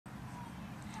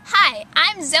Hi,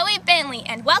 I'm Zoe Bentley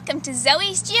and welcome to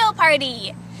Zoe's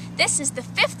Jeopardy! This is the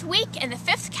 5th week in the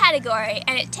 5th category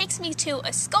and it takes me to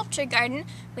a sculpture garden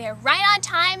where Right on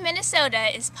Time,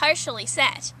 Minnesota is partially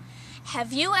set.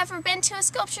 Have you ever been to a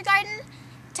sculpture garden?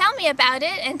 Tell me about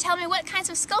it and tell me what kinds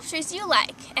of sculptures you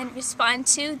like and respond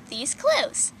to these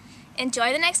clues.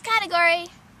 Enjoy the next category!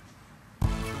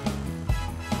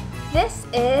 This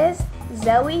is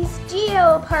Zoe's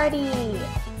Jeopardy!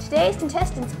 Today's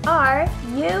contestants are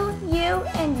you,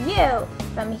 and you,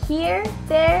 from here,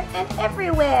 there, and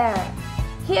everywhere.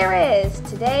 Here is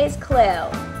today's clue.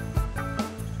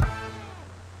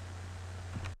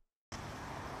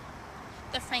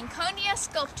 The Franconia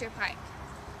Sculpture Park.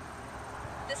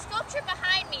 The sculpture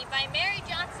behind me by Mary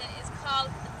Johnson is called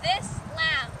This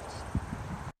Lounge.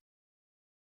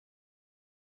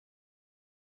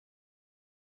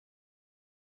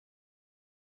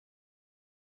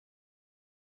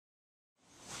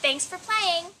 Thanks for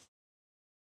playing!